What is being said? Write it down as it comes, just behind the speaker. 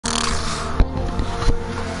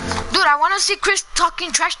want to see Chris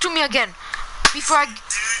talking trash to me again. Before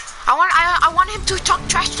I want him to talk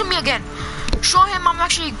trash to me again. Show him I'm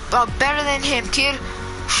actually better than him, kid.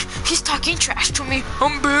 He's talking trash to me.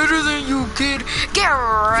 I'm better than you, kid. Get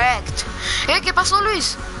wrecked. ¿Qué pasó,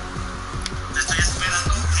 Luis? Te estoy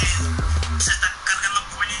esperando que se está cargando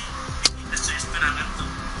pollo y te estoy esperando.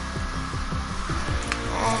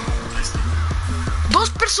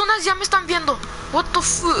 Dos personas ya me están viendo. What the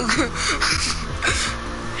fuck?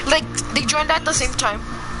 Like, they joined at the same time.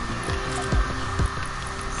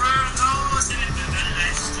 No, se me perdió el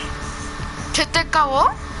live stream. ¿Se te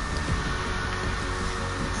acabó?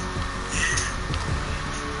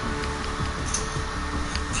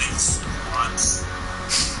 Please, what?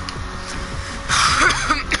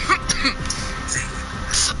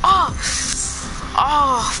 Oh,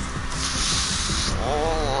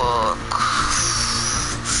 fuck.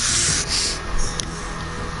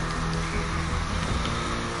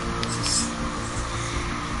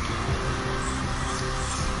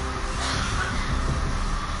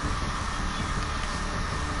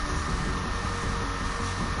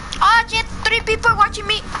 Oh, shit, 3 people watching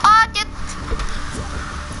me. Oh, shit.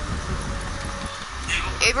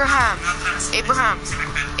 Abraham.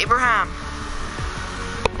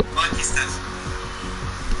 Oh, aquí estás.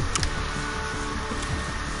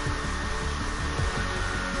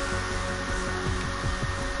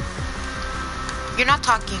 You're not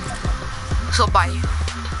talking, so bye.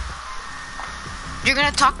 You're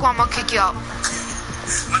gonna talk or I'm gonna kick you out.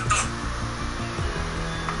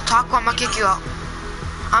 Talk or I'm gonna kick you out.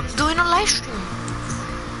 I'm doing a live stream.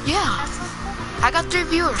 Yeah. I got 3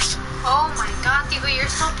 viewers. Oh my god, Tigo, you're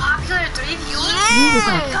so popular. 3 viewers? Yeah. Oh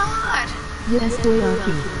my god. Yo estoy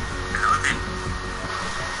aquí.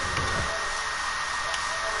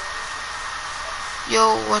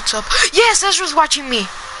 Yo, what's up? Yes, Ezra's watching me.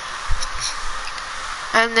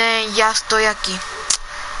 And then, ya estoy aquí.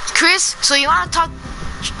 Chris, so you wanna talk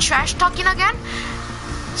trash talking again?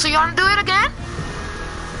 So you wanna do it again?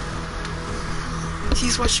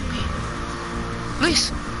 He's watching me.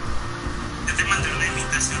 Luis. Ya te mandé una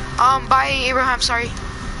invitación. Bye, Abraham, sorry.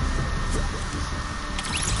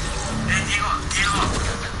 Diego.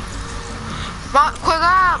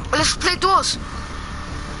 Juega, let's play duos.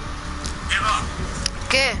 Diego.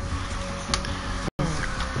 ¿Qué?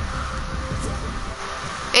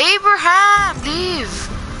 Abraham, leave.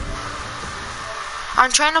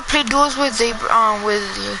 I'm trying to play duos with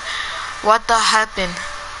what the happened.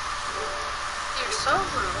 You're so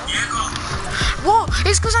rude. Diego. Whoa,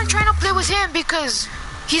 it's because I'm trying to play with him because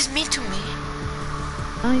he's mean to me.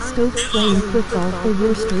 I stopped playing football for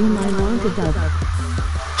your stream. I wanted up.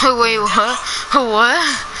 Wait, what? What?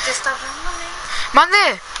 Te está hablando,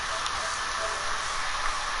 Mande.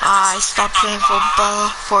 I stopped playing football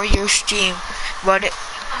for your stream, but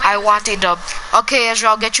I want a dub. Okay, Ezra,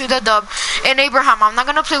 I'll get you the dub. And Abraham, I'm not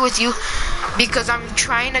gonna play with you because I'm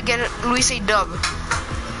trying to get Luis a dub.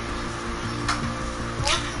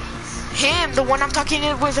 Him, the one I'm talking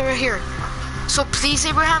with over here. So please,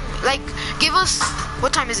 Abraham, like, give us,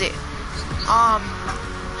 what time is it?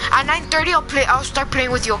 At 9:30, I'll start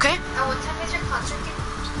playing with you, okay? And what time is your concert?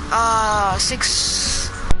 6.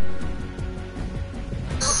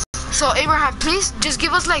 So Abraham, please just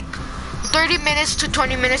give us like 30 minutes to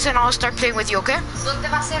 20 minutes and I'll start playing with you, okay? ¿Dónde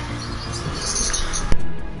va a ser?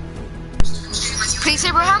 Please,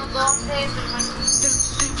 Abraham? ¿Dónde?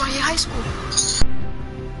 Del Valle High School.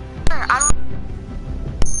 I don't.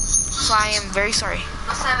 So I am very sorry.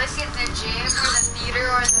 No sabes si es the gym or the theater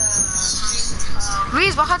or the...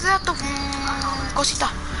 Luis, bájate de tu cosita.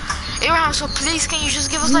 Abraham, so please, can you just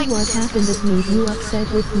give us like... What happened that made you upset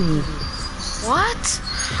with me? What?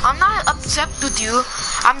 I'm not upset with you.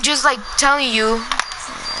 I'm just like telling you.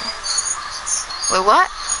 Wait, what?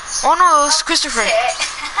 Oh no, it was Christopher.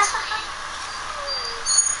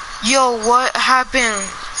 Yo, what happened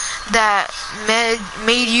that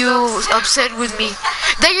made you upset with me?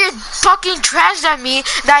 That you're talking trash at me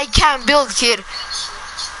that I can't build, kid.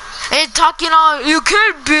 And talking all, you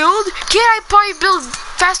can't build? Kid, I probably build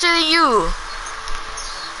faster than you.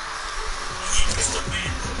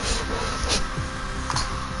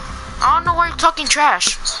 I don't know why you're talking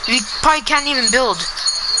trash. You probably can't even build.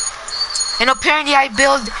 And apparently I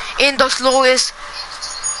build in the slowest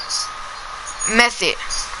method.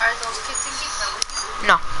 Are those kids in guitar with you?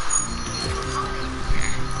 No.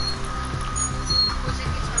 Who's in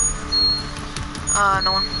guitar with you?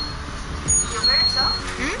 No one. You by yourself?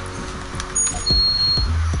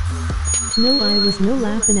 No, I was no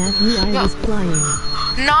laughing at you. I was playing.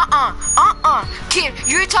 Nuh-uh. Kid,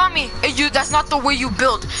 you're telling me that's not the way you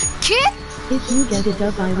build. Kid, If you get a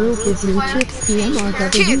dub, I will give you chips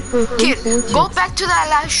TMRW Kid, for free kid, 4 go chips. back to that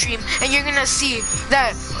last stream and you're gonna see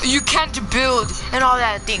that you can't build and all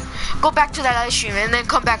that thing. Go back to that last stream and then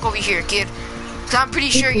come back over here, kid. Cause I'm pretty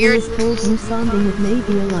sure If you're... Luis told you something, it may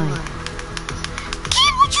be a lie.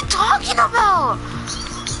 Kid, what you talking about?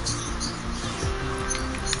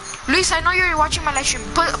 Luis, I know you're watching my live stream.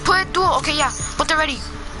 Put duo. Okay, yeah. Put it ready.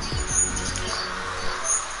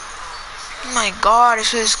 Oh my god,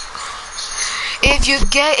 this is... If you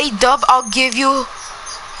get a dub, I'll give you...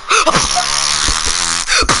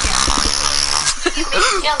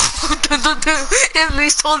 If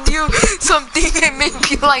Luis told you something, it made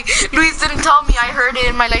me like... Luis didn't tell me, I heard it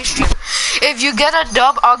in my live stream. If you get a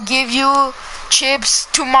dub, I'll give you chips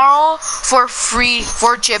tomorrow for free.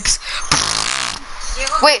 4 chips.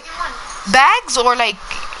 Wait, bags or like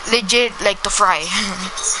legit like to fry?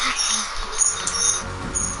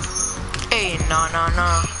 Hey, no.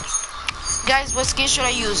 Guys, what skin should I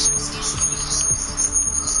use?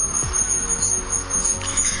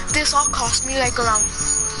 This all cost me like around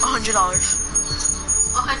 $100.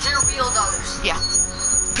 100 real dollars. Yeah.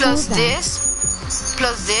 Plus this,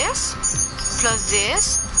 plus this, plus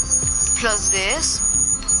this, plus this,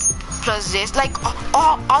 plus this. Like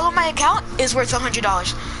all of my account is worth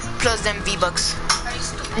 $100 plus them V-Bucks.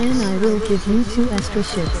 And I will give you 2 extra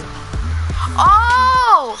chips.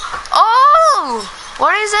 Oh,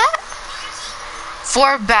 what is it?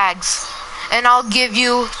 4 bags, and I'll give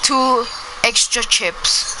you 2 extra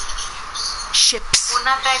chips. Chips.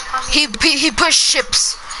 Una bag coming. He pushed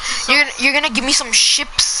chips. You're gonna give me some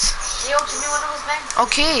chips. Yo, give me one of those bags.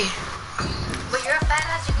 Okay. But you're a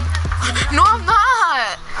badass. You can have. No, I'm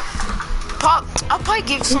not. I'll probably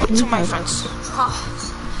give some to my friends.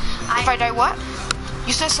 If I die, what?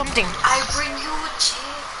 You said something. I bring you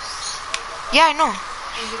chips. Yeah, I know.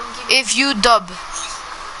 And you don't give me. If you dub.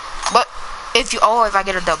 But if I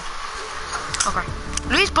get a dub. Okay.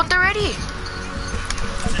 Luis, ponte ready.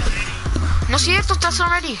 No es cierto, estás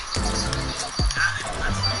ready.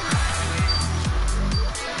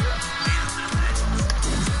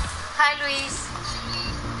 Hi, Luis.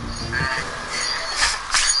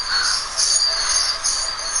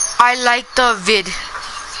 I like the vid.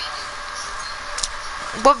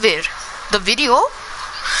 What vid? The video?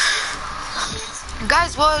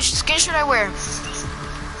 Guys, what skin should I wear?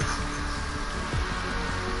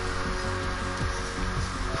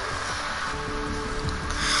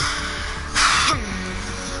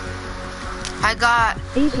 I got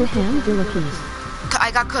Abraham Philippines.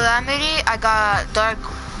 Calamity, I got Dark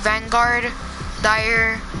Vanguard,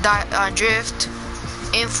 Dire, Drift,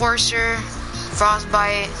 Enforcer,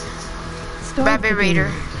 Frostbite, Rabbit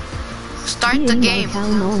Raider. Start the game.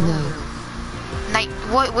 Night.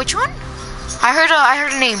 What? Which one? I heard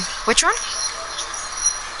a name. Which one?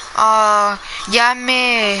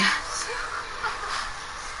 Llame.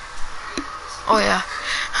 Oh yeah.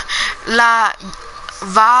 La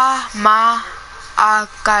va ma a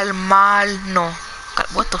calmar no.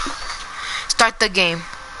 What the? Start the game.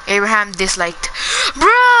 Abraham disliked.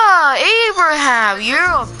 Bruh, Abraham, you're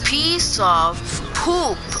a piece of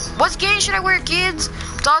poop. What skin should I wear, kids?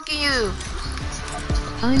 I'm talking to you.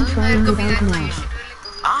 I'm trying it out now.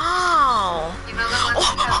 Ow. You know the one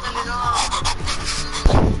that has the little.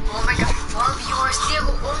 Oh my god. All viewers,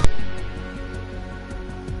 Diego. Oh.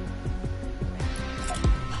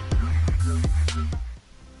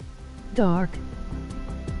 Dark.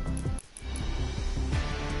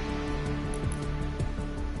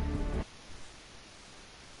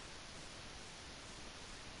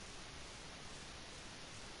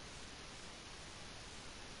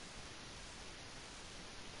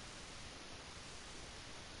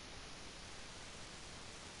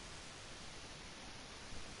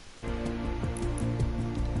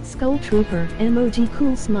 Skull Trooper, emoji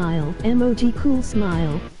cool smile, emoji cool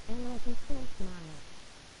smile.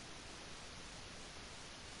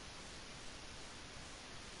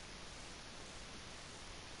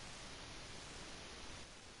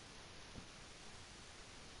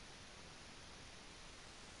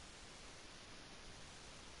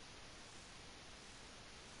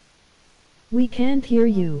 We can't hear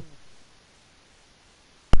you.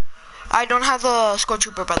 I don't have a Skull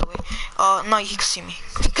Trooper, by the way. No, you can see me.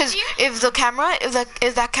 Because if that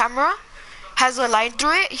camera has a line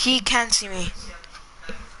through it, he can't see me.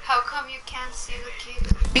 How come you can't see the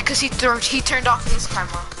kid? Because he turned off his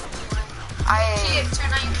camera. Kid,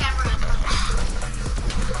 turn on your camera.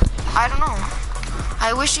 I don't know.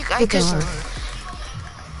 I wish I could. Dark.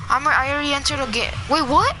 I already entered a game. Wait,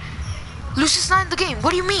 what? Luis is not in the game.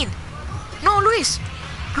 What do you mean? No, Luis.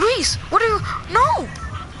 Luis, what are you? No.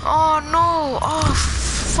 Oh no. Oh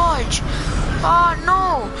fudge. Oh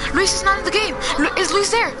no! Luis is not in the game. Is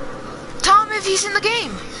Luis there? Tell him if he's in the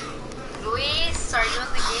game. Luis, are you in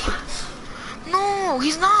the game? No,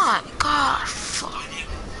 he's not. God, fuck.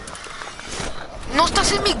 No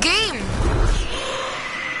estás en mi game.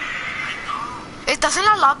 ¿Estás en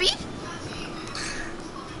la lobby?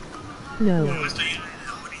 No. Estoy en el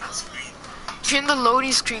loading screen. You're in the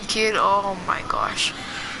loading screen, kid. Oh my gosh.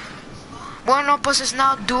 Bueno, pues it's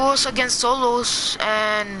now duos against solos,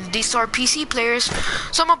 and these are PC players,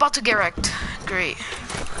 so I'm about to get wrecked. Great.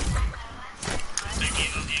 Estoy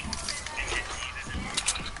viendo, Diego.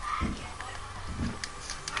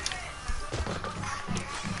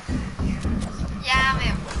 Ya me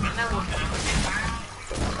aburrí.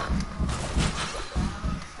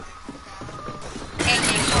 ¿Qué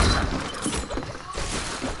cosa?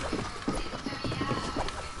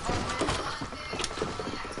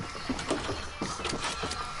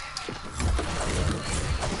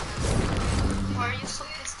 Why are you so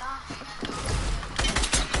pissed off?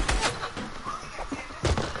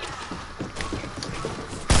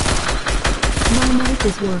 My mic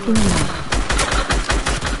is working now.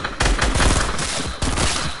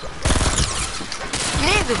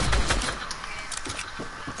 Nigga.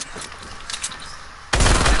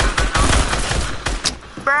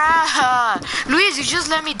 Bruh. Luis, you just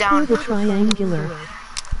let me For down. the triangular.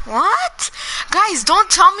 What? Guys, don't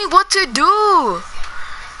tell me what to do.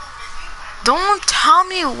 Don't tell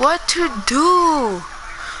me what to do.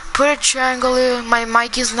 Put a triangle in. My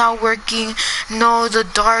mic is not working. No, the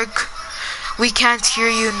dark. We can't hear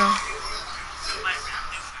you. No.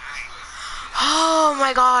 Oh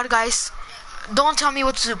my god, guys. Don't tell me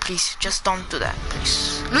what to do, please. Just don't do that,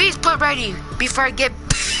 please. Luis, put ready before I get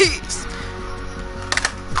pissed.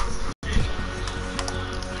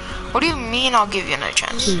 What do you mean I'll give you another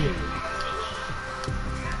chance? 2.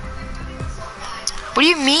 What do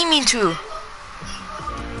you mean to?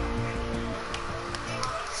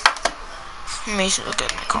 Let me look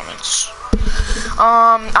at my comments.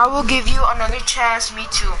 I will give you another chance, me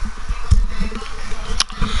too.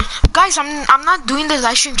 Guys, I'm not doing the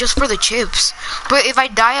live stream just for the chips. But if I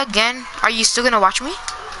die again, are you still gonna watch me?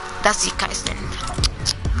 That's it, guys, then.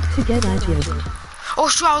 To get at you. Oh,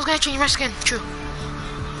 true, I was gonna change my skin. True.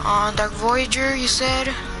 Dark Voyager, you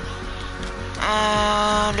said.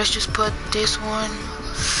 Let's just put this one.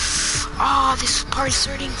 Oh, this part is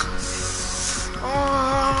starting.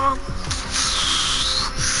 Oh.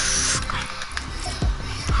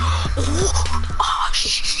 Oh,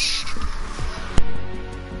 shh.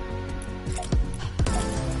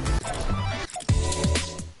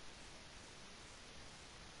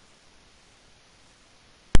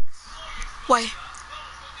 Why?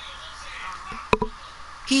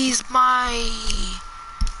 He's my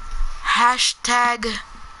hashtag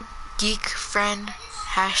geek friend.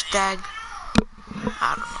 Hashtag.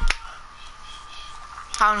 I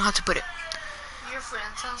don't know how to put it. Your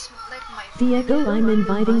friend sounds like my Diego, I'm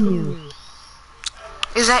inviting you.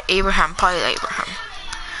 Is that Abraham? Probably Abraham.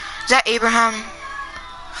 Is that Abraham?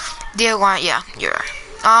 Diego, yeah, you're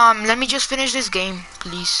right. Let me just finish this game,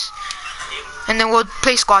 please. And then we'll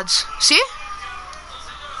play squads. See?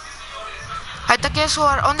 Ahí está que eso.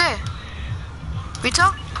 ¿Dónde?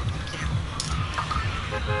 Rita?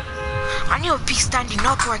 I need to be standing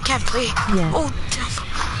up or I can't play. Yes. Oh, damn.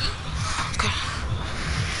 Okay.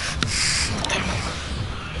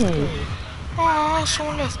 K. Oh,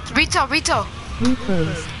 someone left. Rita.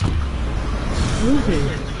 Repose. Ruby.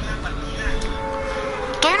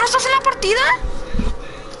 ¿Todavía no estás en la partida?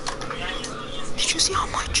 Did you see how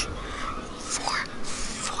much?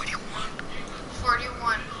 41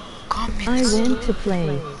 41. comments. I want to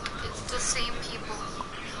play. It's the same people.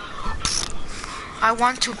 I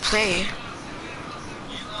want to play.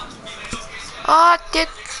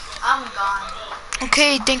 I'm gone.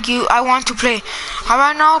 Okay, thank you. I want to play.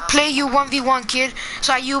 Alright, now play you 1v1, kid.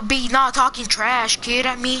 So you be not talking trash, kid,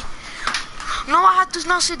 at me. No, I have to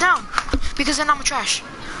now sit down. Because then I'm a trash.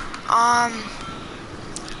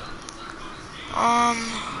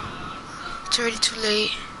 It's already too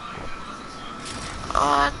late.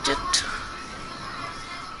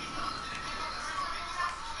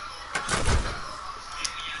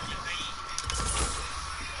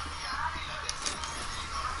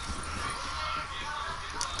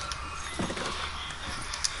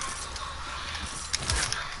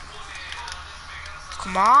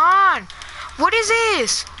 Come on! What is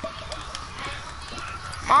this?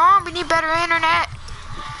 Mom, we need better internet.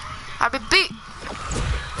 I've been beat.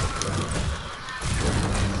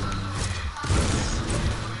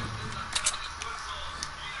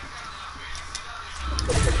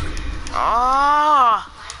 Oh.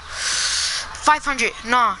 5 500.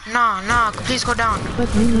 No, no, no. Please go down.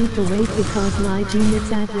 But you need to wait because my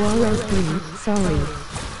teammate's at Juarez 3. Sorry.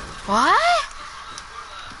 What?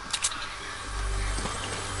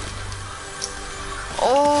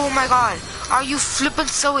 Oh my god. Are you flipping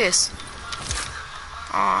serious?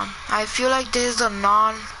 I feel like this is a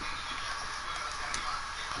non...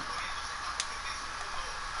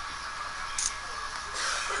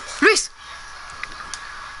 Luis!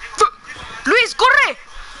 Luis, corre!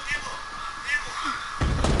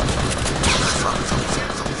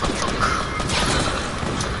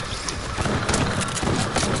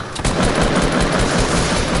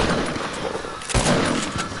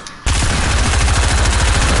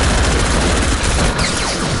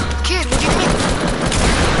 Kid, what do you mean?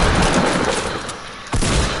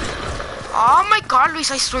 Oh my god,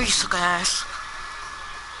 Luis, I swear you suck ass.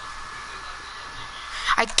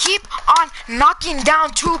 I keep on knocking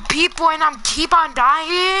down 2 people and I'm keep on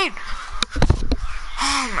dying.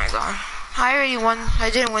 Oh my god. I already won.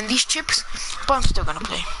 I didn't win these chips, but I'm still gonna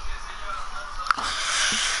play.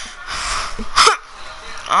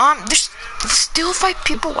 There's still 5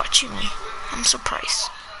 people watching me. I'm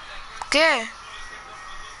surprised. ¿Qué?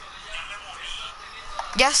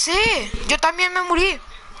 Ya sé. Yo también me morí.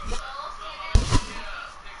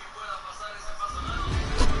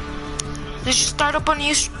 Let's just start up a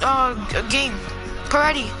new game.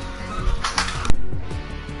 Party.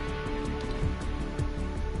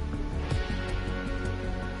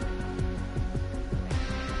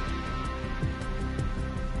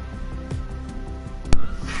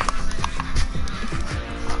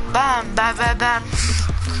 Bam, bam, bam, bam.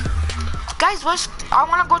 Guys, I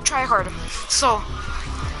wanna go try hard. So,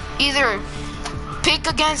 either pick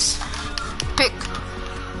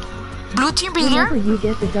blue team leader. Whenever you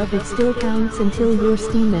get the dub, it still counts until your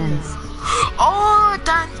Steam ends. Oh,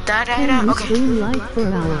 dun, da, da, Can da. you Okay. stream live for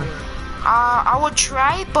an hour? I will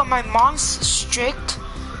try, but my mom's strict.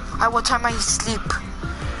 I will time my sleep.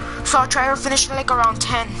 So I'll try to finish like around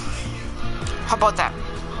 10. How about that?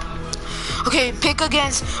 Okay, pick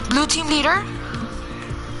against blue team leader,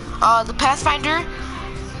 the Pathfinder,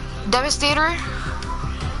 Devastator,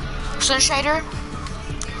 Sunshiner,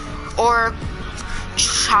 or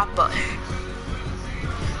Chopper.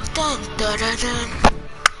 Dun, dun, dun, dun.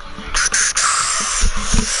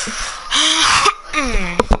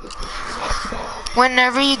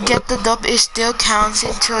 Whenever you get the dub, it still counts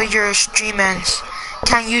until your stream ends.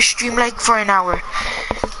 Can you stream like for an hour?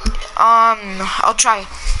 I'll try.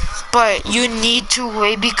 But you need to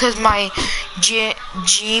wait because my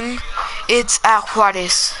gym, it's at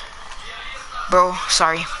Juarez. Bro,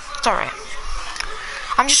 sorry. It's alright.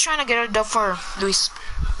 I'm just trying to get a dub for Luis.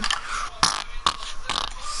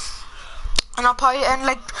 And I'll probably end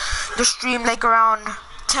like the stream like around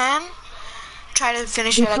 10. Try to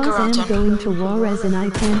finish it like Because around I'm 10. going to Juarez and I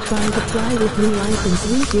can't try to fly with you like in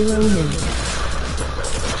 30 minutes.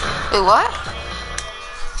 Wait, what?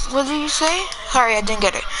 What did you say? Sorry, I didn't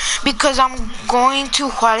get it. Because I'm going to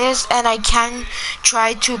Juarez and I can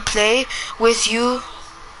try to play with you.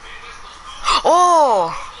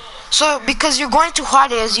 Oh! So, because you're going to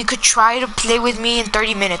Juarez, you could try to play with me in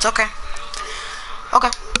 30 minutes. Okay.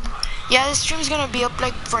 Okay. Yeah, this stream is gonna be up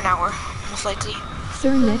like for an hour, most likely.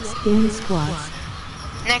 Sir, next game squads.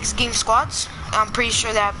 Next game squads? I'm pretty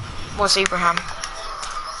sure that was Abraham.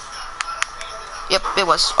 Yep, it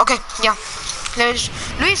was. Okay, yeah.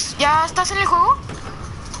 Luis, ¿ya estás en el juego?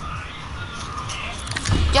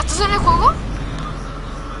 ¿Ya estás en el juego?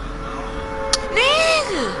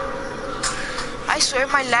 Nigga! I swear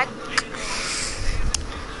my lag.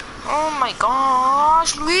 Oh my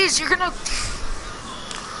gosh, Luis, you're gonna.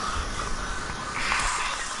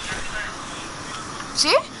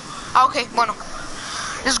 ¿Sí? Ah, okay, bueno.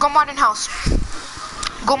 Let's go Modern House.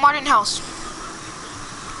 Go Modern House.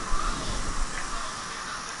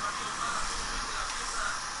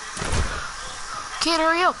 Kid,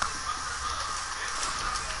 hurry up.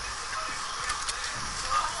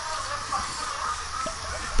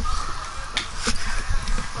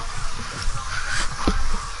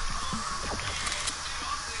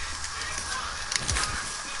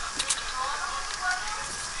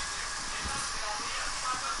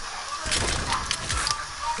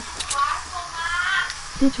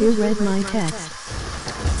 Did you read my text?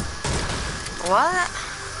 What?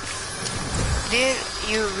 Did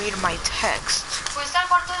you read my text? ¿Fuiste al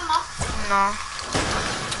cuarto de Mom? No.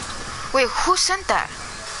 Wait, who sent that?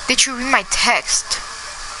 Did you read my text?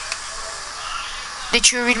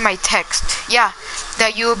 Did you read my text? Yeah,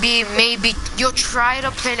 that you'll be maybe you'll try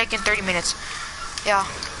to play like in 30 minutes. Yeah.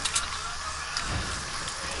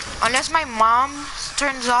 Unless my mom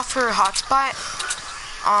turns off her hotspot,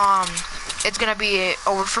 it's gonna be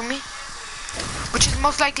over for me, which is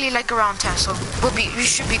most likely like around 10. So we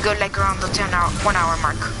should be good like around the 1 hour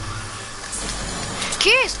mark.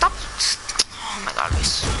 Okay, stop. Oh my God,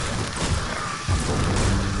 Luis.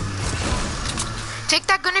 Take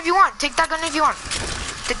that gun if you want. Take that gun if you want.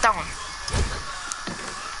 Take that one.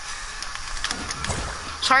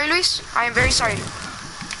 Sorry, Luis. I am very sorry.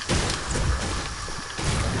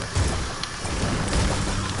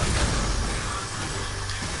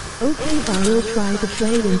 Okay, I will try to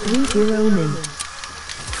play in 3-0 minutes.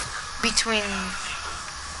 Between...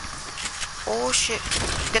 Oh shit.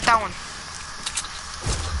 Get that one.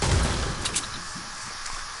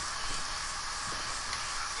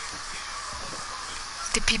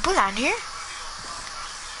 Did people land here?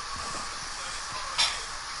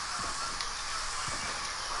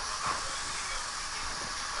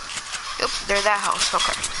 Yep, they're that house.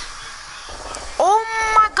 Okay. Oh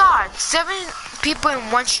my God, 7 people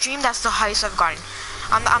in one stream. That's the highest I've gotten.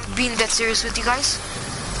 I'm being dead serious with you guys.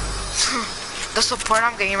 The support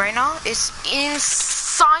I'm getting right now is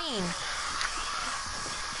insane.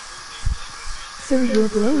 Sir, you're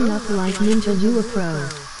blowing up like Ninja, you a pro.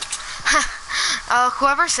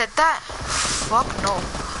 Whoever said that, fuck no.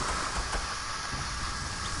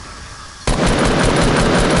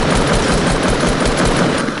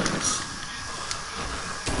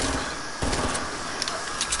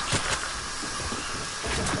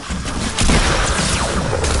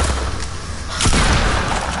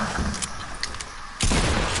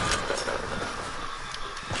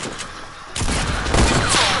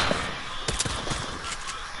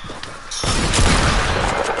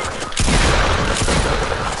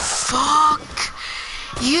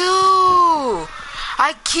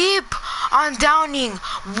 I keep on downing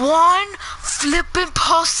one flipping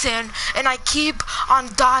person and I keep on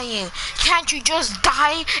dying. Can't you just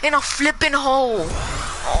die in a flipping hole?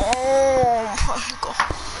 Oh my God.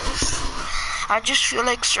 I just feel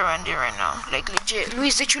like surrendering right now. Like legit.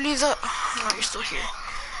 Luis, did you leave the... No, you're still here.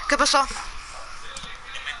 ¿Qué pasó?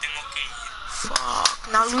 Fuck.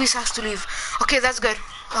 Now Luis has to leave. Okay, that's good.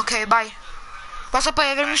 Okay, bye. ¿Vas a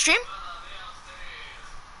poder ver mi stream?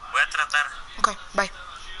 Voy a tratar. Okay, bye.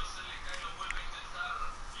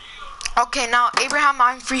 Okay, now Abraham,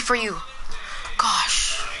 I'm free for you.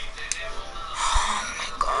 Gosh. Oh my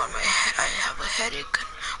God, I have a headache.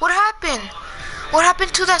 What happened? What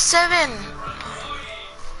happened to that 7?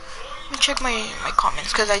 Let me check my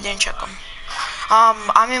comments because I didn't check them.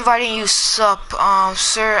 I'm inviting you, sup.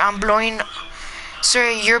 Sir, Sir,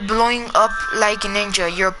 you're blowing up like Ninja.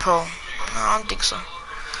 You're a pro. No, I don't think so.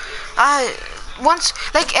 Once,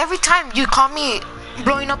 like every time you call me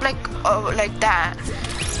blowing up like that,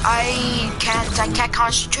 I can't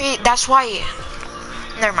concentrate. That's why.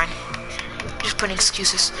 Never mind. Just putting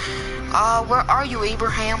excuses. Where are you,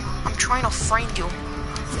 Abraham? I'm trying to find you.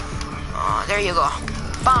 There you go.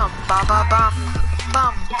 Bum ba ba bum.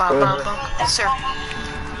 Bum ba ba bum. Yes, sir.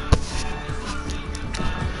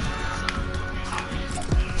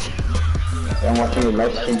 I'm watching your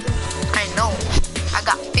live stream. I know. I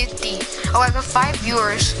got 50. Oh, I got 5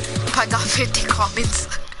 viewers. I got 50 comments.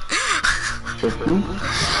 50?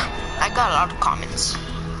 I got a lot of comments.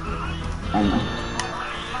 I know.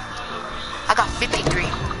 I got 53.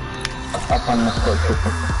 Up on the score,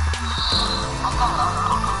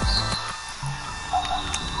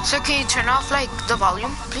 So can you turn off like the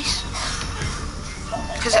volume, please?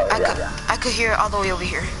 Cause I could hear it all the way over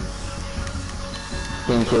here.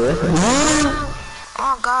 Can you hear it?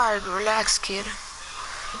 Oh God, relax, kid.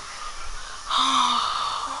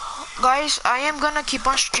 Guys, I am gonna keep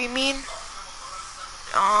on streaming.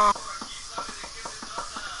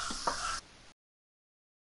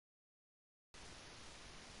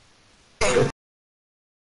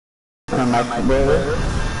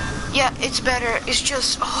 Yeah, it's better. It's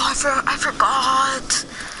just, I forgot.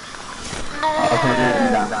 No.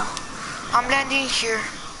 I'm landing here.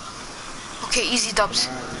 Okay, easy dubs.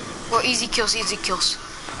 Well, easy kills, easy kills.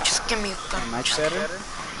 Just give me a gun.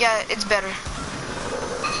 Yeah, it's better.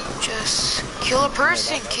 Just kill a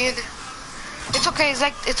person, kid. It's okay.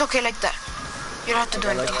 It's okay like that. You don't have to do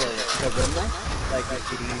anything. Come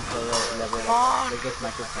on. Oh,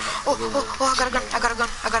 I got a gun. I got a gun.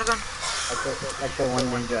 Like the one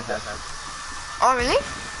Ninja has. Oh, really?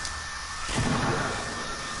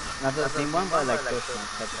 Not the same one, but like those ones.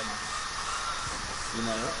 You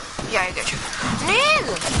know it? Yeah, I get you.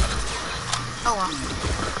 Nigga! Oh well.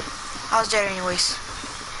 I was dead anyways.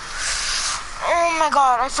 Oh my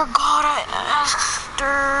God, I forgot I asked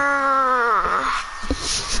her.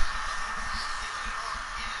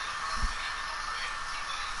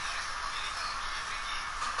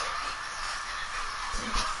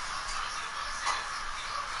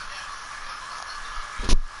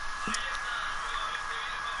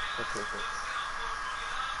 Okay.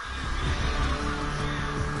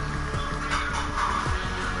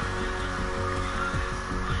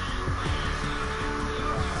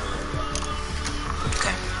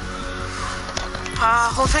 Okay.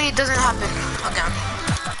 Hopefully it doesn't happen again.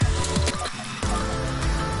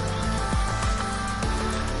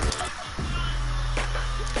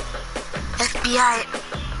 FBI.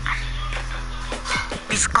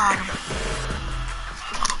 We've got him.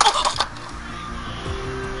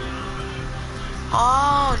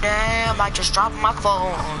 Oh damn, I just dropped my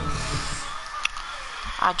phone.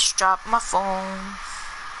 I just dropped my phone.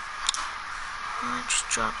 I just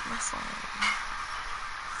dropped my phone.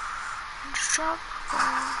 I just dropped my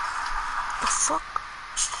phone. The fuck?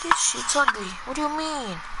 This shit's ugly. What do you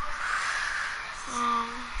mean?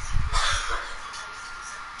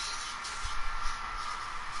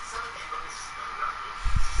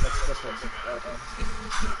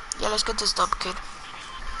 Yeah, let's get this dub, kid.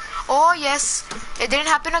 Oh yes, it didn't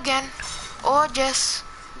happen again. Oh yes,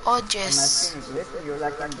 oh yes. You're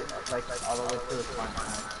like all the way to the front.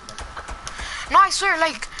 No, I swear,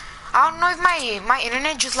 like, I don't know if my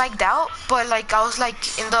internet just lagged out, but like I was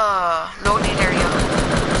like in the loading area,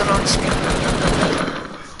 the loading screen.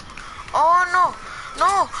 Oh no,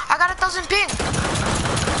 I got 1,000 ping.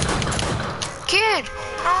 Kid,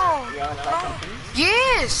 no.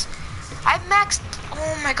 Yes, I've maxed.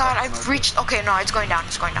 Oh my god, I've reached. Okay, no, it's going down.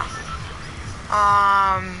 It's going down.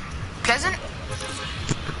 Pleasant.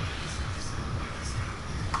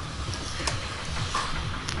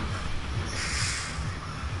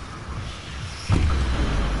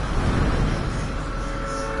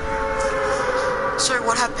 Sir,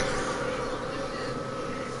 what happened?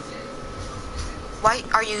 Why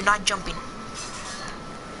are you not jumping?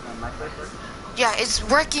 Yeah, it's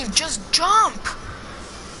working. Just jump.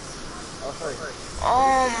 Oh, sorry.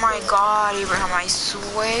 Oh my god, Abraham, I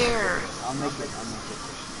swear. I'll make it.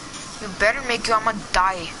 You better make it, I'm gonna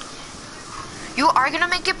die. You are gonna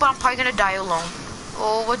make it, but I'm probably gonna die alone.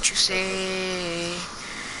 Oh, what you say?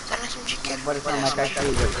 Is that an SMG kid? But it's not like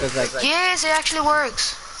actually works, cause like Yes, it actually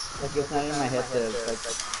works. it's not in my head to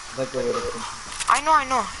like the way it. I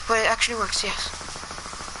know, but it actually works, yes.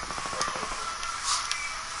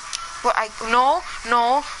 But no,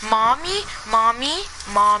 mommy,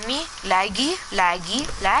 laggy,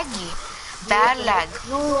 bad lag.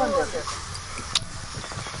 No wonder.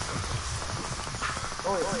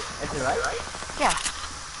 Oh, is it right? Yeah.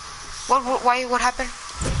 What happened?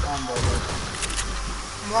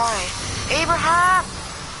 Why? Abraham!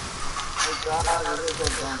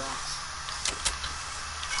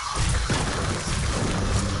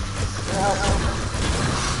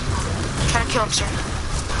 Trying to kill him, sir.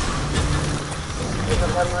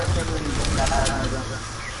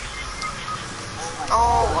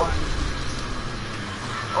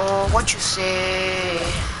 Oh, what you say?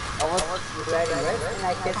 I was riding right, and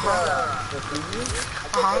I get the thingy,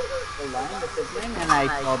 the line, the zip line, and I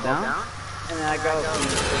fall down, and then I got up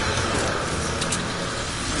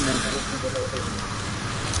and then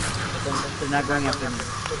they're not going after me.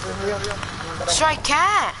 Sir, I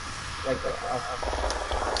can't. Like,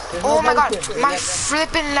 Oh my god, my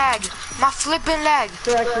flipping lag.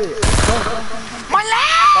 So actually, My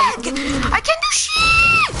lag! I can't do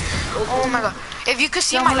shit! Oh my god. If you could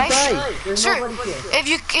see my live stream, sir, if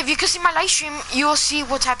you could see my live stream, you will see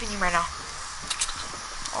what's happening right now.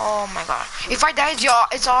 Oh my god. If I die,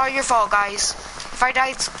 it's all your fault, guys. If I die,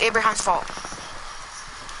 it's Abraham's fault.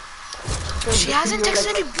 She hasn't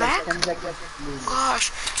texted me back?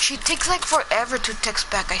 Gosh, she takes like forever to text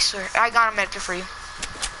back, I swear. I got a medkit for you.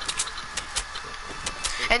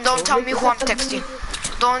 And don't tell me who I'm texting.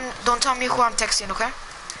 Don't tell me who I'm texting, okay?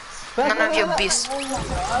 None of your business.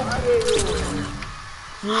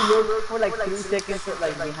 You look for like 3 seconds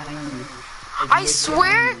like behind you. I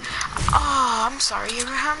swear. Oh, I'm sorry,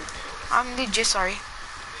 Abraham. I'm legit sorry.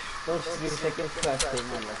 Those 3 seconds faster.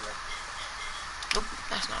 Nope,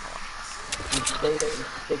 that's not one. You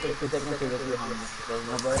take 2 seconds to look behind you. There's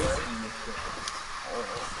nobody.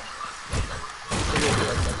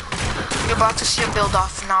 You're about to see a build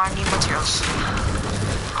off. Now I need materials.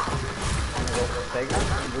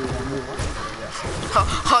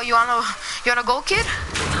 Oh, you wanna go, kid?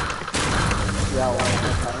 Yeah.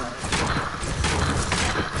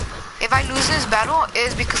 If I lose this battle,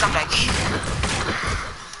 it's because I'm lagging.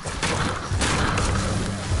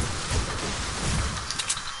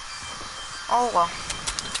 Oh well.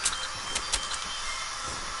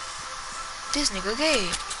 This nigga gay.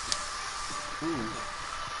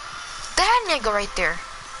 That nigga right there.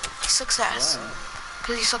 He sucks ass.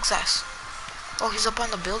 Cause he sucks ass. Oh, he's up on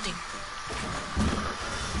the building.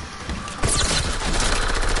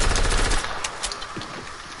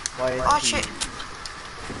 Oh shit.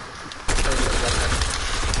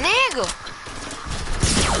 Nigga.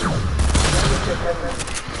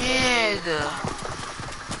 Nigga.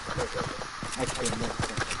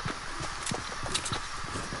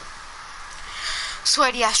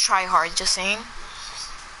 Sweaty ass tryhard, just saying.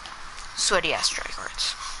 Sweaty ass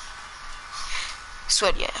tryhards.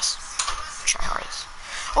 Sweaty ass tryhards.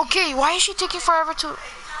 Okay, why is she taking forever to...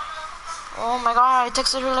 Oh my god, I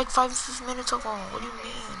texted her like 5 minutes ago. What do you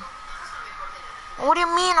mean? What do you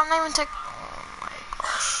mean? I'm not even text... Oh my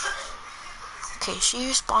gosh. Okay, she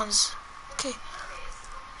responds. Okay.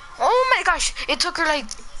 Oh my gosh, it took her like...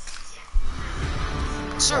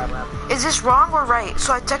 Sir, is this wrong or right?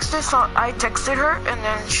 So I texted her and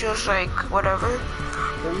then she was like, whatever.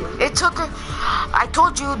 It took her... I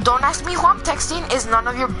told you, don't ask me who I'm texting. It's none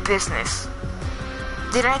of your business.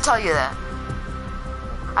 Didn't I tell you that?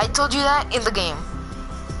 I told you that in the game.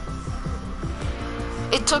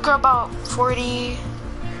 It took her about an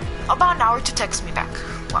hour to text me back.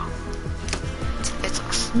 Wow. It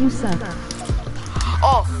sucks. You suck.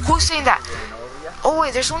 Oh, who's saying that? Oh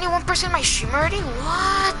wait, there's only one person in my stream already?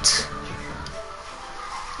 What?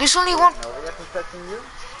 There's only one...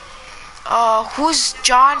 who's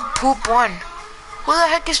John Poop 1? Who the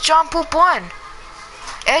heck is John Poop 1?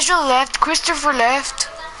 Ezra left, Christopher left,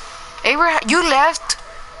 Abraham, you left,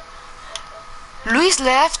 Luis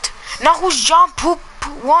left. Now who's John Poop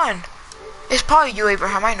 1? It's probably you,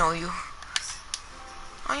 Abraham, I know you.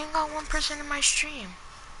 I ain't got one person in my stream.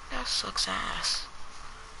 That sucks ass.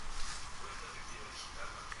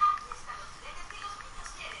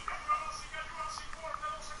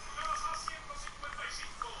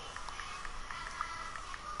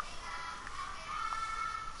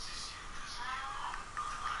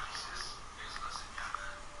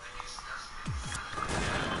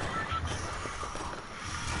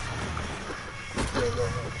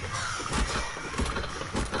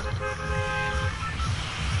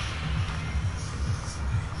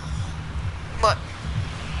 What?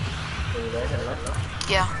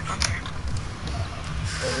 Yeah, I'm here.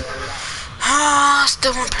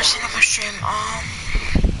 Still one person on my stream.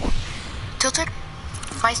 Tilted?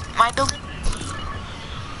 My building?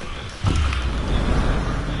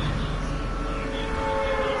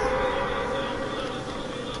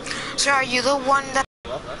 Sir, are you the one that...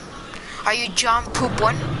 Are you John Poop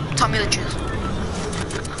 1? Tell me the truth.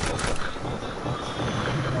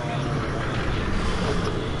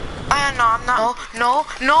 No, I'm not.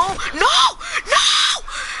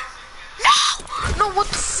 No, what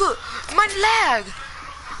the fuck? My leg.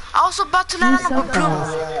 I was about to land on a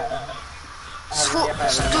balloon.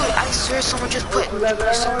 Dude, I swear someone just put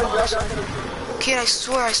Kid, I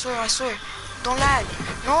swear. Don't lag.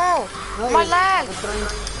 No, my leg.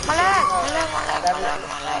 My leg.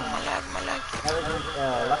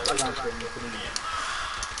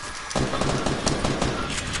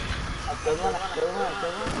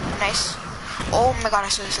 Nice. Oh my god, I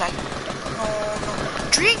saw this like... No.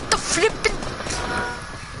 Drink the flippin'...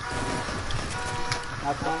 I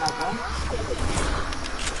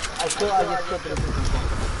just killed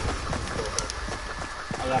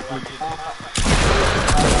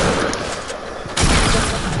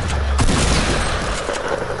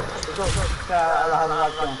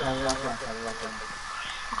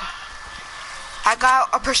I got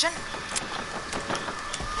a person.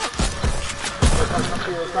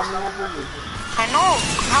 I know.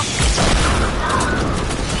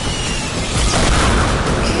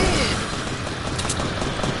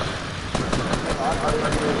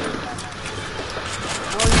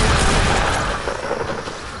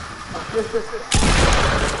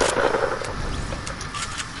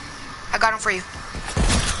 I got him for you.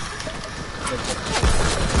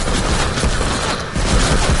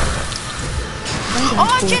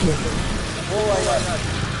 Oh shit!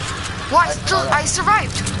 What? I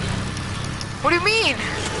survived. What do you mean?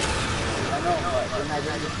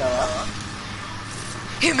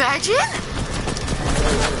 Imagine?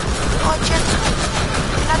 Oh shit!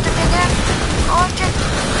 Nothing again. Oh shit!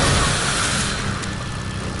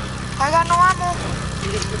 I got no ammo.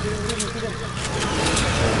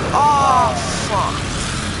 Oh fuck!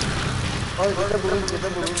 I hit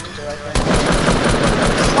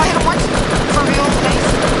him once. For real, nice.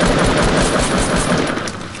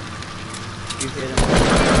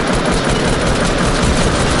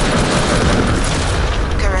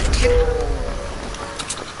 Correct him.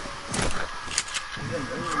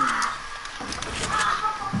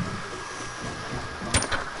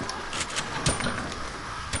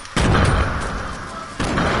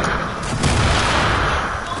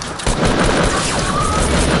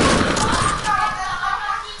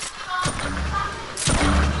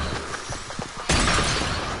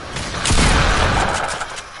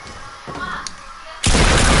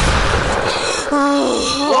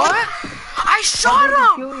 shot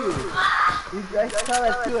How did he him! kill you? I saw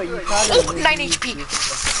that too. You saw Oh, that. 9 HP.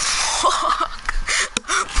 Fuck.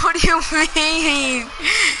 What do you mean?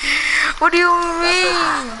 What do you mean?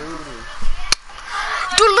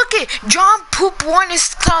 Dude, look it. John Poop 1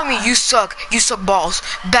 is telling me you suck. You suck balls.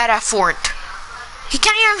 Bad at Fort. He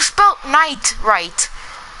can't even spell night right.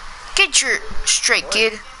 Get your straight,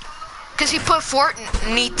 kid. Cause he put Fort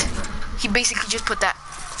neat. He basically just put that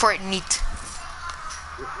Fort neat.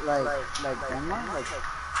 Like grandma?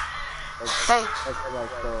 Hey,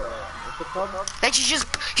 What's it called? like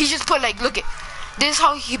he just put like, look it. This is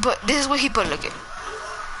how he put. This is what he put. Look it.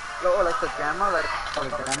 Oh, like the grandma, like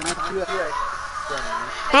grandma too.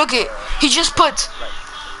 Look it. He just put.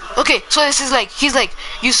 Okay, so this is like he's like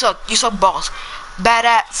you suck balls. Bad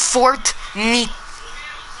at Fort neat.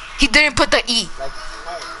 He didn't put the E. Like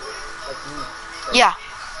me. Yeah,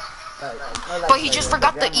 Like, but he just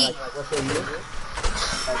forgot the E. What they use?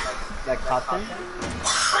 Like cotton?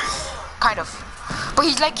 Kind of. But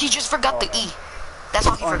he just forgot the E. That's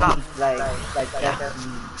all he forgot. Like Yeah.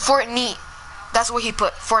 Fort neat. That's what he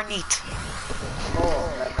put. Fort neat.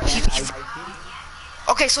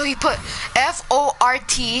 Okay, so he put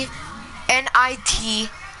FORTNIT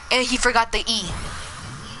and he forgot the E.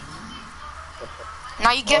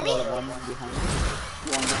 Now you get me?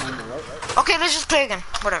 Okay, let's just play again.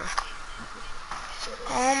 Whatever.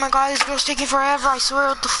 Oh my god, this girl's taking forever. I swear,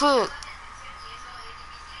 what the fuck?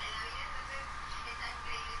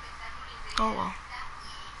 Oh well.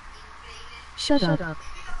 Shut up.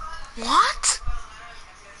 What?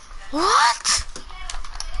 What?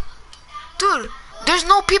 Dude, there's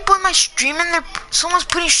no people in my stream and someone's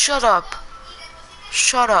putting shut up.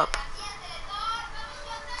 Shut up.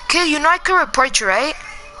 Okay, you know I can report you, right?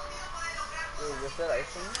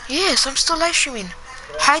 Yes, I'm still live streaming.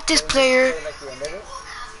 Hide this player.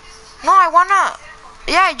 No, I wanna.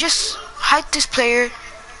 Yeah, I just hide this player.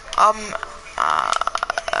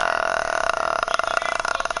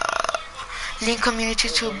 Link community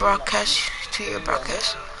to broadcast to your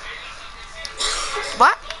broadcast.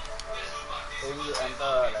 What?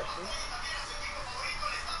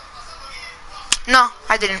 No,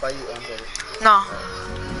 I didn't. No.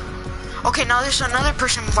 Okay, now there's another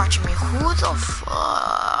person watching me. Who the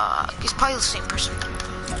fuck? It's probably the same person.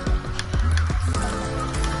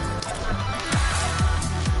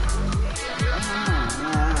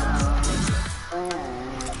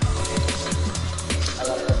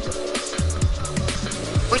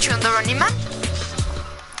 Which one, the running man?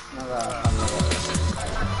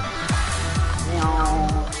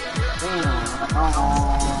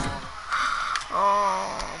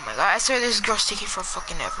 Oh my god, I swear this girl's taking for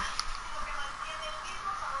fucking ever.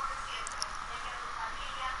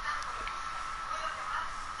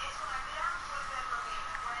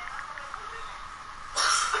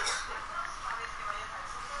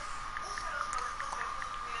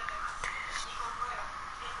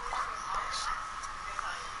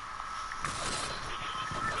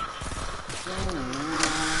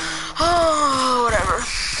 Oh, whatever.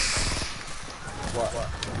 What?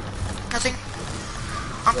 Nothing.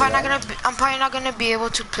 I'm probably not gonna be able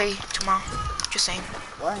to play tomorrow. Just saying.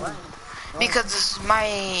 Why? Because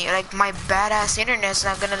my badass internet's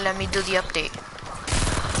not gonna let me do the update.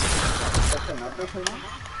 That's an update for now?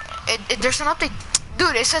 There's an update,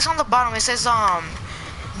 dude. It says on the bottom. It says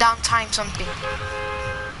downtime something.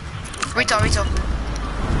 Retail.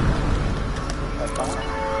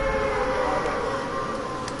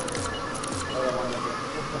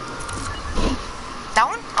 That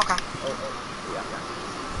one? Okay.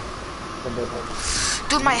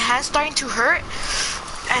 Dude, my hand's starting to hurt.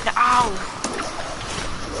 And ow.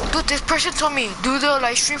 Dude, this person told me do the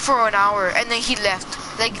live stream for an hour and then he left.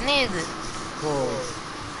 Like, nigga.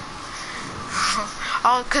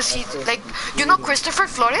 Oh, cause he like, you know Christopher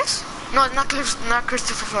Flores? No, not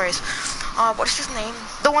Christopher Flores. What is his name?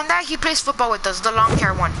 The one that he plays football with us, the long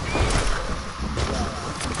hair one.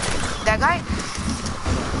 That guy?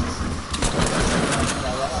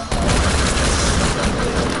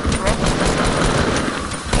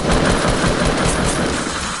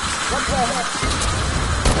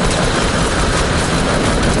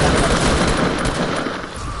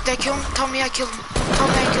 Did I kill him? Tell me I killed him. Tell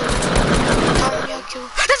me I killed him. Tell me I killed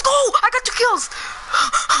him. Let's go! I got 2 kills!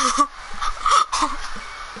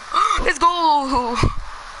 Let's go!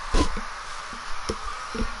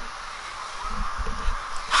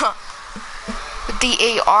 With the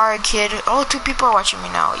AR, kid. Oh, 2 people are watching me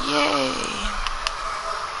now. Yay.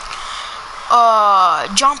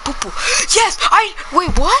 John Poopoo. Yes!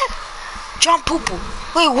 Wait, what? John Poopoo.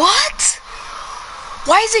 Wait, what?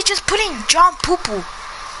 Why is it just putting John Poopoo?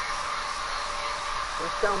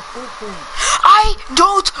 I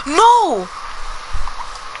don't know.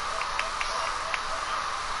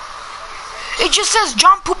 It just says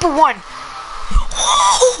John Poopa won.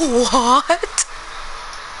 What?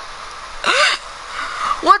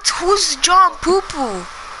 What? Who's John Poo-Poo?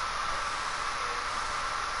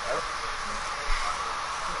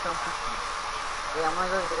 Wait, I'm gonna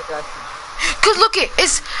go to the restroom. Cause look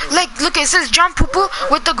it's like, look it says John Poo-Poo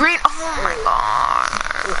with the green. Oh my god.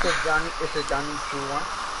 It's a Johnny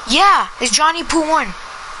 2-1. Yeah, it's Johnny Poo 1. Wait,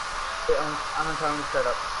 I'm gonna tell him to shut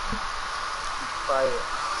up. Quiet.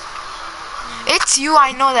 It's you,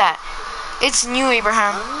 I know that. It's you,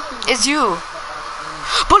 Abraham. It's you.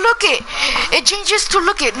 But look it changes to,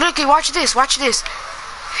 look it, watch this.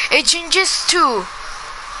 It changes to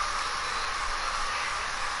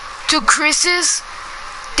Chris's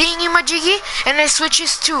thingy-majiggy, and it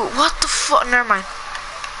switches to, what the fuck, never mind.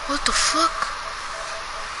 What the fuck?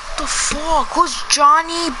 What the fuck? Who's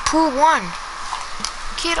Johnny Poo 1?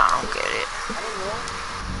 Kid, I don't get it.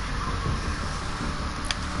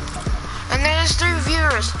 And then there's 3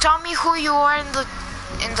 viewers. Tell me who you are in the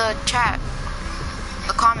chat,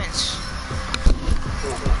 the comments.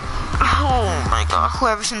 Oh my god,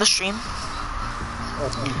 whoever's in the stream.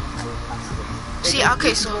 See,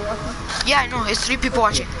 okay, so yeah, I know it's 3 people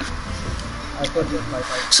watching.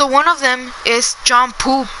 So one of them is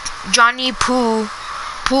Johnny Poo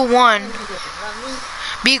 1.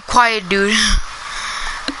 Be quiet, dude.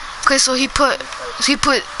 Okay, so he put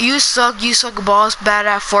you suck balls, bad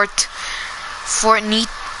at Fortnite.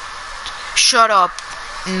 Shut up,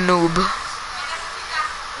 noob.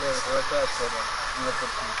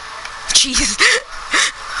 Jeez.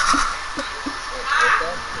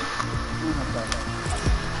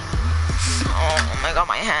 Oh my god,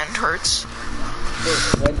 my hand hurts.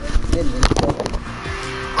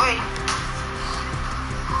 Wait.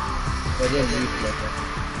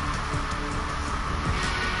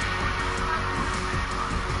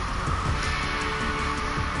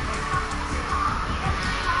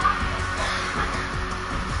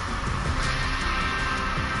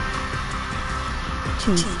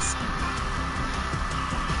 Cheese.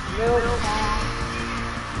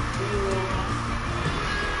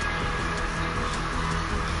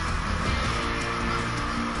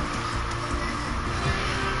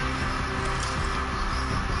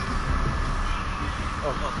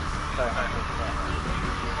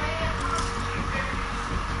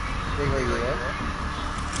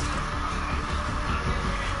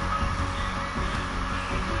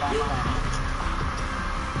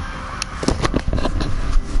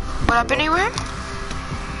 What happened, Abraham?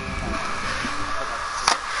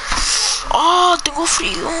 Oh, tengo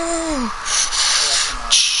frío.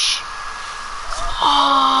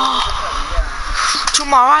 Oh.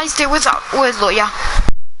 Tomorrow I stay with Loya.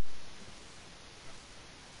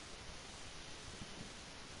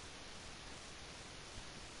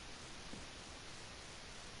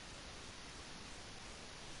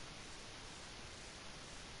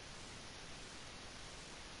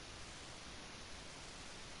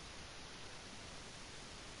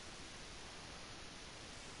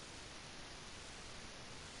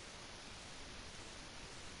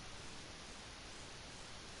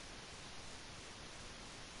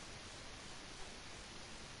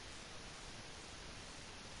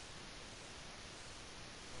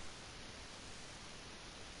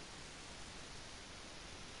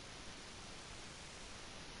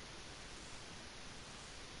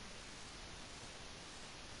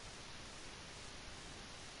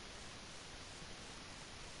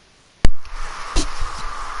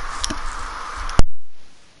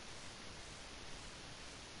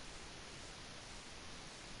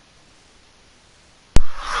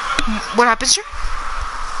 What happened, sir?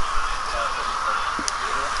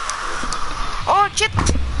 Oh, shit.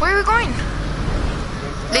 Where are we going?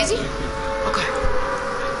 Lazy? Okay.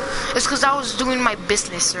 It's because I was doing my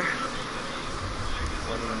business, sir.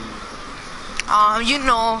 You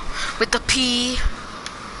know, with the P.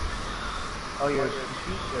 Oh, you're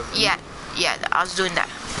Yeah, I was doing that.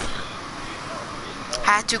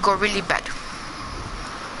 I had to go really bad.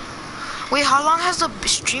 Wait, how long has the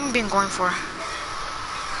stream been going for?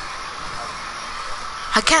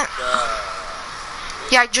 I can't.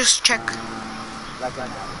 Yeah, just check. like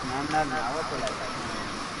an hour to like.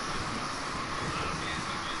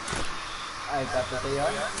 Ay, tapos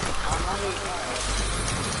yun.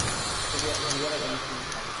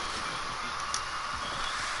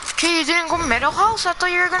 Okay, you didn't go Meadow House? I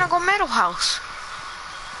thought you were gonna go Meadow House.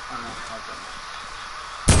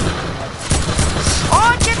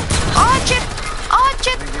 Oh, shit! Oh, shit! Oh,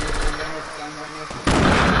 shit!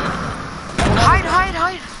 Hide, hide,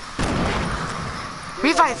 hide.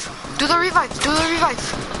 Revive. Do the revive. Do the revive.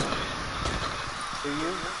 Do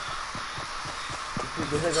you?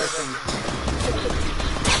 This is our thing.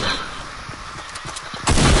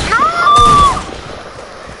 No!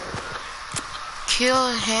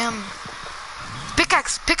 Kill him.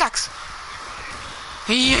 Pickaxe. Pickaxe.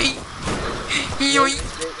 Yay. Yay.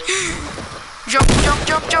 Jump, jump,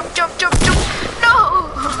 jump, jump, jump, jump, jump. No!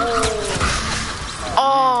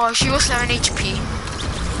 Oh, she was 7 HP.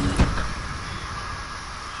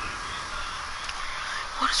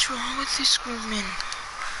 What is wrong with this woman?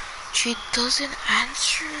 She doesn't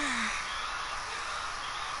answer.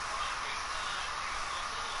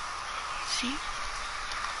 See?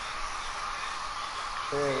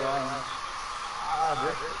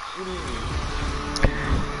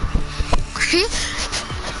 See?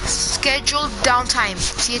 Scheduled downtime.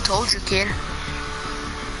 See, I told you, kid.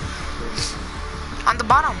 On the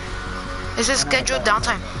bottom, it says scheduled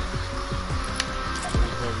downtime.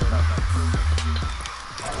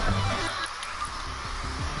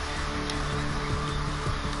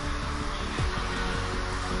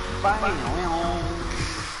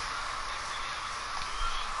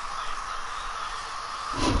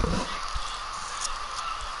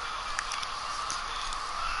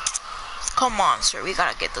 Come on, sir, we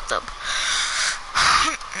gotta get the dub.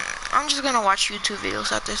 I'm just gonna watch YouTube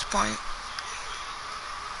videos at this point.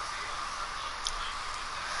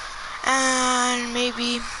 And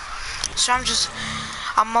maybe, so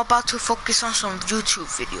I'm about to focus on some YouTube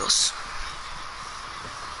videos.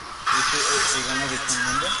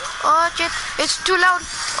 Oh shit, it's too loud.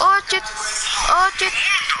 Oh shit, oh shit.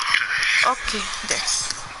 Okay, there.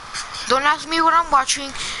 Don't ask me what I'm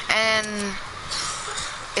watching, and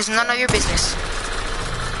it's none of your business.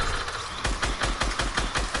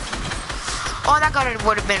 Oh, that guy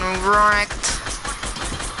would have been wrecked.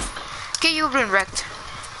 Okay, you've been wrecked.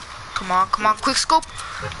 Come on, come on, quick scope.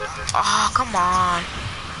 Oh, come on.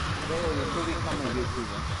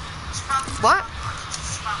 What?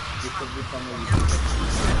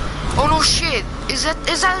 Oh no shit. Is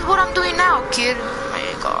that what I'm doing now, kid? Oh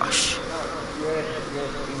my gosh.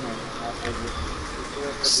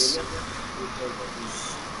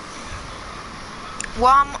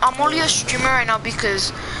 Well, I'm only a streamer right now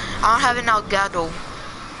because I don't have an Elgato.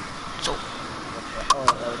 So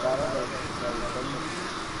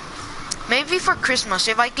maybe for Christmas,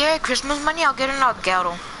 if I get Christmas money, I'll get an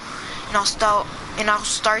Elgato, and I'll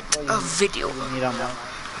start a video.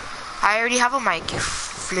 I already have a mic. You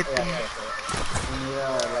flipping.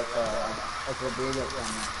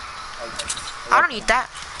 I don't need that.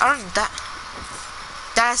 I don't need that.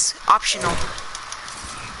 That's optional.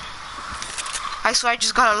 I swear I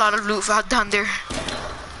just got a lot of loot out down there.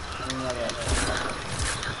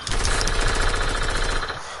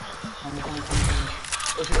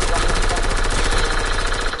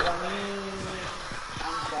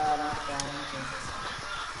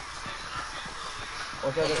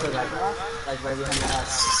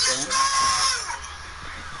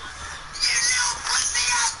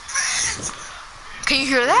 Can you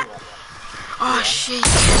hear that? Oh shit.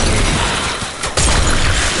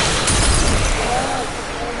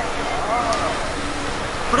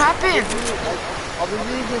 What happened?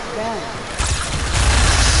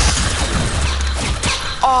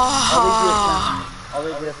 Oh.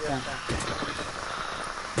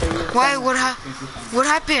 Why? What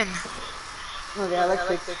happened? No, they have like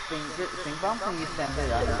 6 string bombs and you stand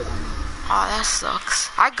it out. Oh, that sucks.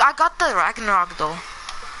 I got the Ragnarok though.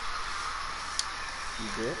 You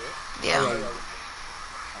did? Yeah. Okay,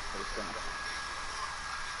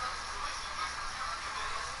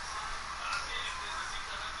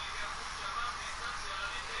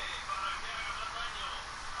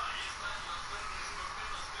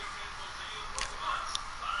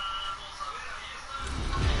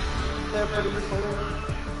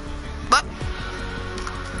 What?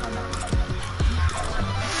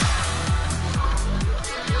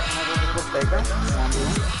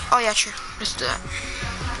 Oh yeah, sure. Let's do that.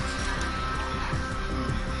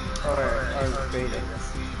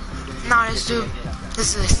 No, let's do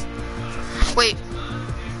this. Wait.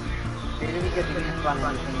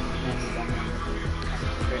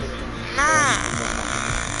 Nah.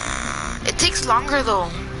 It takes longer though.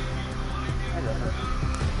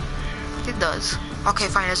 It does. Okay,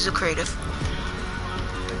 fine. Let's do creative.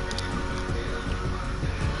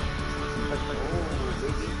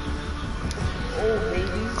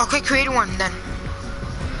 Okay, create one then.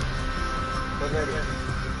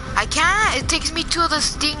 I can't. It takes me to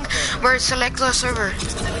this thing where it selects the server.